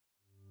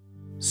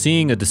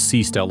Seeing a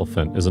deceased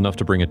elephant is enough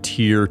to bring a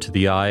tear to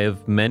the eye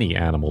of many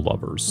animal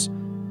lovers.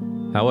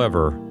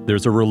 However,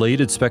 there's a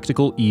related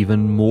spectacle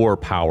even more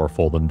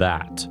powerful than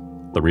that: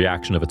 the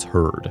reaction of its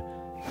herd.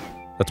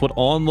 That's what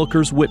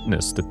onlookers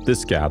witnessed at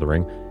this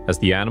gathering as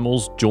the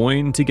animals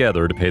joined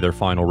together to pay their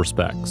final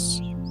respects.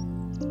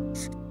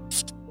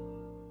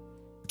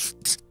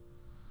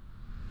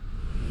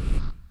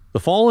 The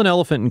fallen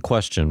elephant in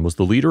question was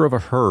the leader of a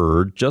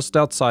herd just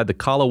outside the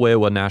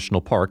Kalawewa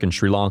National Park in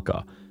Sri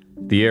Lanka.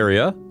 The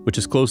area, which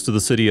is close to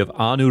the city of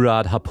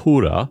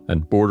Anuradhapura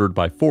and bordered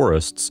by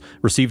forests,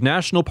 received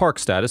national park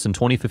status in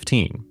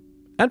 2015.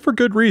 And for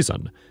good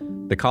reason.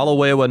 The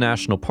Kalawewa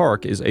National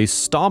Park is a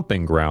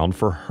stomping ground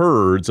for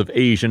herds of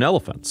Asian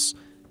elephants.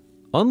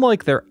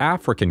 Unlike their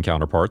African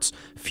counterparts,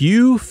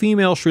 few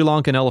female Sri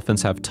Lankan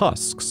elephants have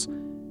tusks.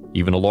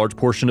 Even a large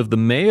portion of the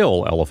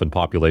male elephant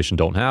population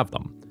don't have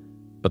them.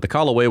 But the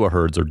Kalawewa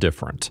herds are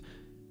different.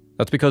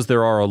 That's because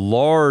there are a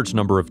large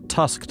number of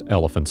tusked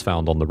elephants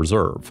found on the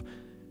reserve.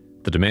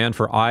 The demand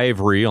for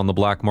ivory on the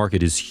black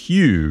market is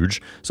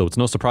huge, so it's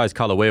no surprise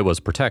Kalawewa is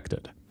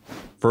protected.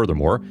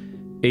 Furthermore,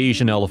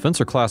 Asian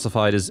elephants are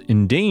classified as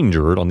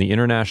endangered on the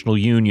International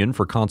Union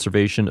for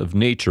Conservation of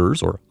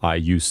Nature's, or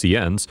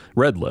IUCN's,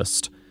 Red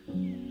List.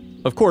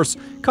 Of course,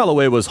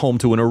 Kalawewa is home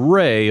to an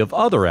array of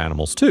other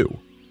animals too.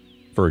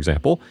 For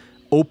example,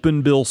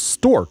 open-bill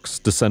storks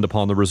descend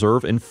upon the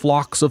reserve in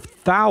flocks of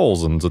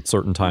thousands at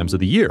certain times of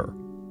the year.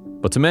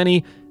 But to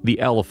many, the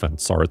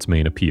elephants are its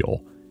main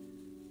appeal.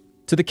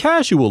 To the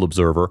casual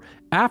observer,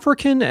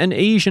 African and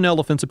Asian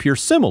elephants appear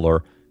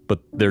similar, but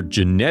they're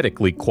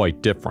genetically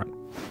quite different.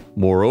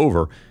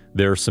 Moreover,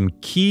 there are some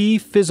key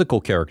physical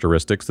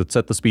characteristics that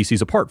set the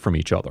species apart from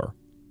each other.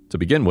 To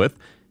begin with,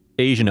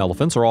 Asian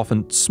elephants are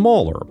often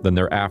smaller than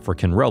their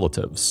African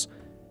relatives.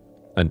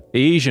 An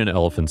Asian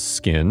elephant's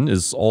skin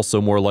is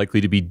also more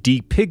likely to be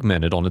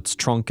depigmented on its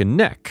trunk and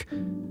neck.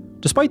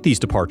 Despite these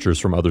departures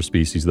from other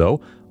species,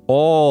 though,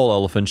 all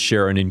elephants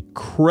share an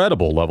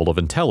incredible level of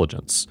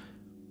intelligence.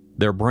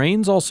 Their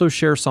brains also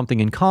share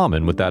something in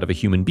common with that of a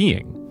human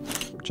being.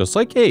 Just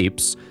like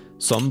apes,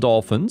 some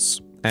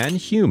dolphins, and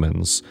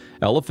humans,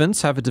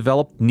 elephants have a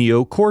developed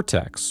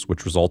neocortex,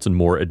 which results in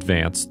more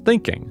advanced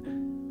thinking.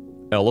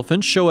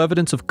 Elephants show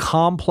evidence of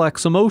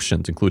complex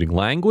emotions, including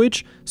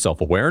language,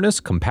 self-awareness,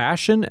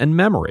 compassion, and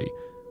memory.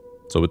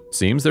 So it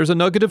seems there's a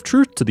nugget of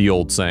truth to the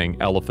old saying,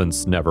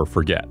 elephants never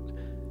forget.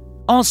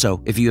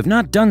 Also, if you have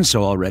not done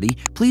so already,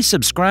 please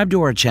subscribe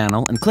to our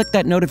channel and click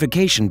that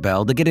notification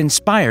bell to get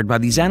inspired by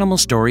these animal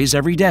stories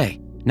every day.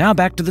 Now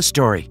back to the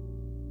story.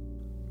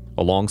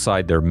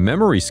 Alongside their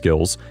memory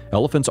skills,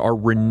 elephants are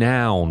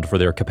renowned for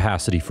their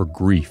capacity for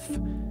grief.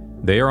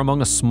 They are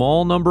among a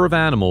small number of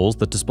animals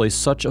that display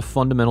such a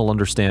fundamental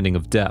understanding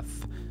of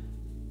death.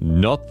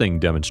 Nothing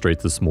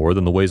demonstrates this more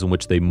than the ways in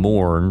which they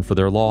mourn for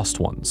their lost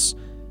ones.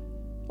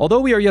 Although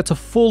we are yet to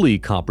fully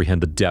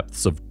comprehend the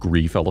depths of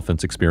grief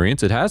elephants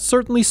experience, it has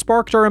certainly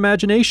sparked our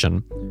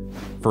imagination.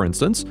 For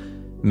instance,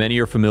 many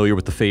are familiar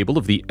with the fable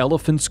of the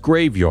elephant's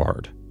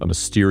graveyard, a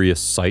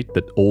mysterious site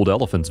that old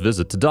elephants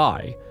visit to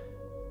die.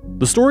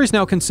 The story is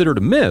now considered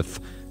a myth,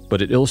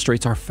 but it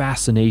illustrates our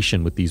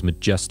fascination with these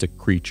majestic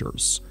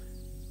creatures.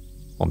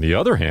 On the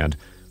other hand,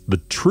 the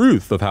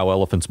truth of how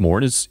elephants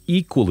mourn is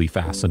equally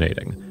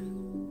fascinating.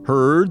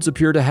 Herds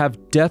appear to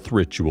have death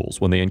rituals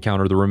when they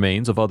encounter the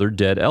remains of other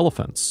dead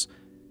elephants.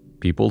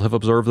 People have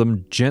observed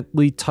them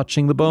gently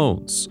touching the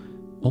bones,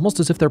 almost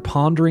as if they're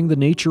pondering the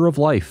nature of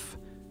life.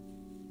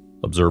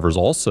 Observers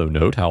also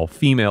note how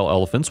female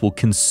elephants will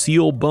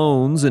conceal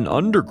bones in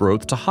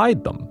undergrowth to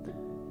hide them.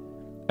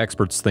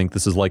 Experts think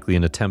this is likely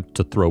an attempt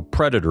to throw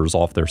predators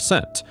off their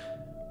scent.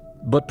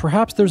 But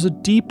perhaps there's a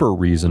deeper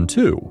reason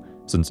too,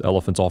 since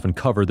elephants often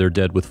cover their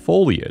dead with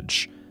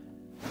foliage.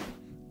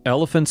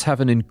 Elephants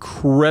have an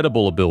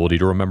incredible ability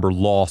to remember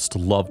lost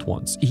loved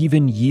ones,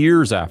 even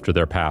years after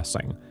their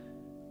passing.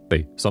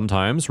 They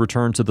sometimes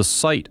return to the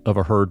site of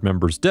a herd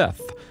member's death,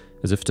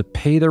 as if to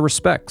pay their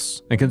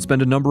respects, and can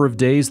spend a number of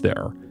days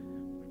there.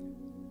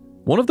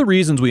 One of the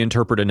reasons we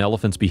interpret an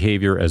elephant's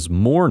behavior as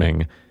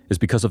mourning is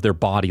because of their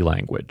body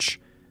language.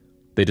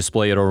 They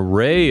display an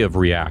array of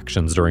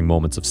reactions during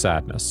moments of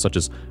sadness, such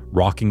as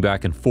rocking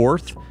back and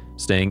forth,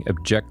 staying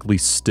abjectly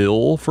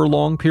still for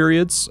long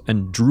periods,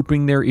 and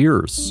drooping their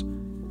ears.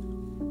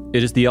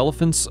 It is the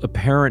elephant's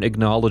apparent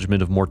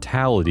acknowledgement of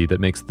mortality that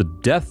makes the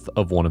death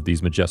of one of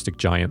these majestic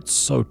giants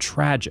so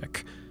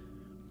tragic.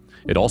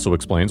 It also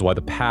explains why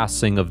the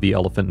passing of the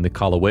elephant in the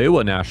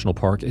Kalawewa National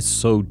Park is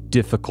so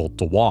difficult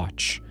to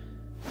watch.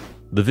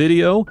 The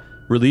video,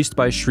 released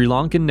by Sri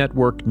Lankan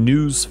network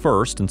News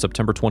First in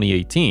September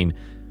 2018,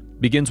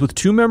 begins with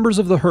two members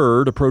of the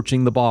herd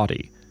approaching the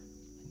body.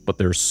 But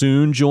they're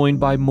soon joined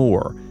by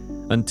more,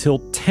 until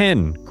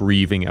 10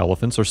 grieving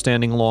elephants are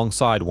standing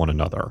alongside one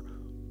another.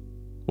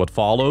 What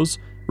follows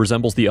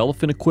resembles the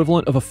elephant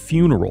equivalent of a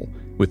funeral,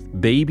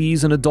 with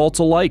babies and adults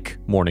alike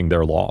mourning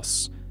their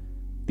loss.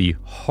 The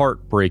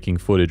heartbreaking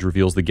footage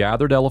reveals the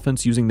gathered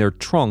elephants using their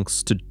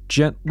trunks to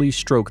gently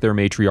stroke their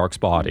matriarch's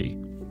body.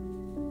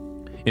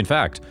 In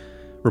fact,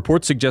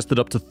 reports suggest that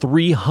up to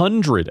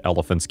 300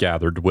 elephants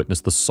gathered to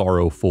witness the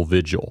sorrowful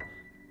vigil.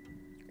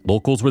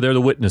 Locals were there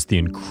to witness the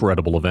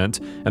incredible event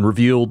and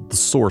revealed the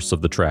source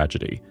of the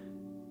tragedy.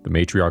 The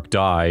matriarch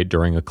died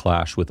during a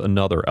clash with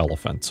another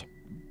elephant.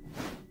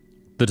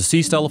 The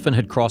deceased elephant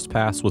had crossed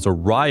paths with a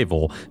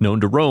rival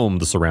known to roam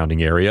the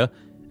surrounding area,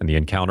 and the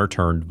encounter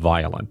turned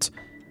violent.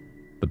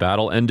 The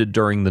battle ended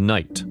during the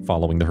night,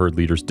 following the herd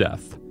leader's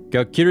death.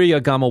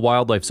 Galkiriyagama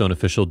Wildlife Zone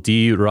official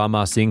D.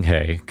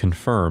 Ramasinghe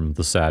confirmed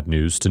the sad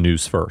news to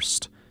News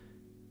First.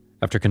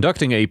 After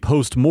conducting a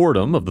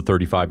post-mortem of the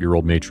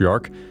 35-year-old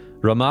matriarch,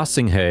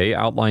 Ramasinghe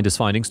outlined his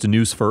findings to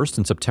News First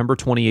in September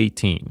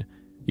 2018.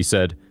 He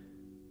said,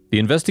 "The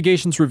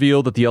investigations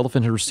reveal that the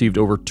elephant had received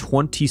over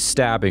 20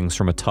 stabbings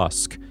from a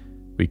tusk.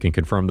 We can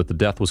confirm that the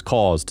death was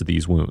caused to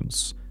these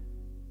wounds.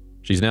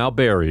 She's now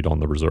buried on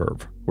the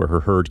reserve, where her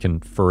herd can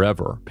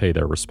forever pay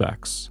their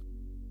respects."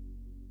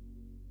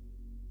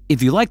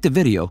 If you liked the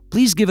video,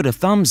 please give it a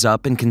thumbs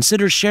up and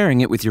consider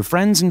sharing it with your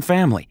friends and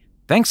family.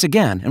 Thanks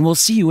again, and we'll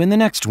see you in the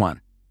next one.